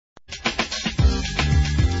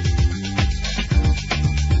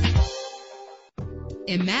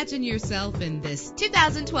Imagine yourself in this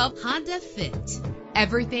 2012 Honda Fit.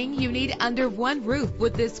 Everything you need under one roof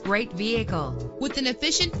with this great vehicle. With an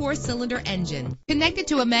efficient 4-cylinder engine connected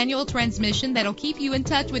to a manual transmission that'll keep you in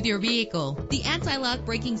touch with your vehicle. The anti-lock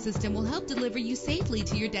braking system will help deliver you safely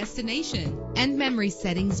to your destination. And memory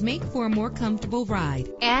settings make for a more comfortable ride.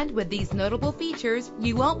 And with these notable features,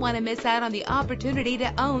 you won't want to miss out on the opportunity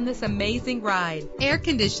to own this amazing ride. Air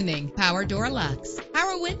conditioning, power door locks,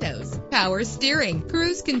 power windows, power steering,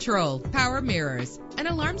 cruise control, power mirrors, an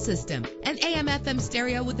alarm system, an AM/FM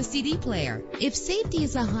stereo with a CD player. If safety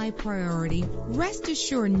is a high priority, rest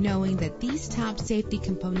assured knowing that these top safety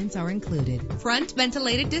components are included. Front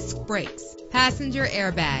ventilated disc brakes, passenger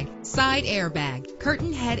airbag, side airbag,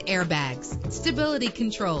 curtain head airbags, stability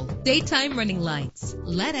control, daytime running lights.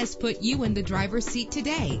 Let us put you in the driver's seat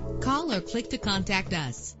today. Call or click to contact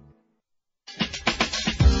us.